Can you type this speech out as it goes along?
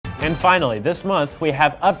And finally, this month we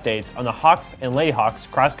have updates on the Hawks and Lady Hawks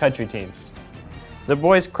cross-country teams. The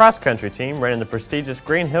boys' cross-country team ran in the prestigious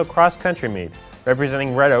Green Hill Cross Country Meet,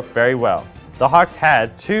 representing Red Oak very well. The Hawks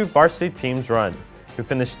had 2 varsity teams run, who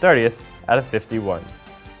finished 30th out of 51.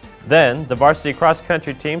 Then, the varsity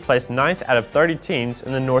cross-country team placed 9th out of 30 teams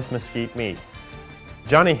in the North Mesquite Meet.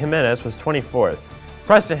 Johnny Jimenez was 24th.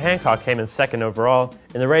 Preston Hancock came in 2nd overall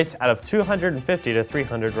in the race out of 250 to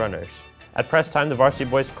 300 runners. At press time, the varsity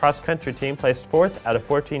boys cross-country team placed 4th out of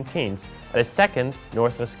 14 teams at a 2nd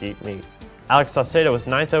North Mesquite Meet. Alex Salcedo was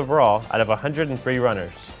 9th overall out of 103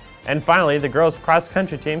 runners. And finally, the girls'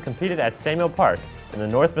 cross-country team competed at Samuel Park in the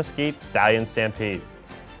North Mesquite Stallion Stampede.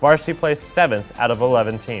 Varsity placed 7th out of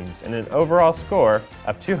 11 teams in an overall score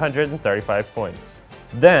of 235 points.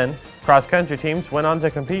 Then, cross-country teams went on to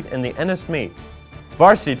compete in the Ennis Meet.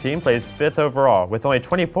 Varsity team placed 5th overall with only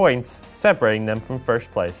 20 points separating them from first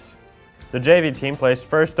place. The JV team placed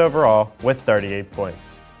 1st overall with 38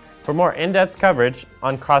 points. For more in-depth coverage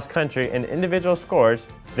on cross-country and individual scores,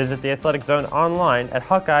 visit the Athletic Zone online at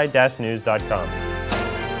hawkeye-news.com.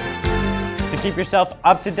 To keep yourself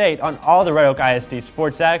up to date on all the Red Oak ISD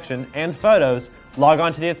sports action and photos, log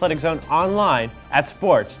on to the Athletic Zone online at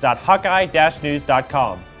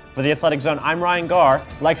sports.hawkeye-news.com. For the Athletic Zone, I'm Ryan Garr.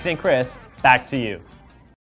 Lexi and Chris, back to you.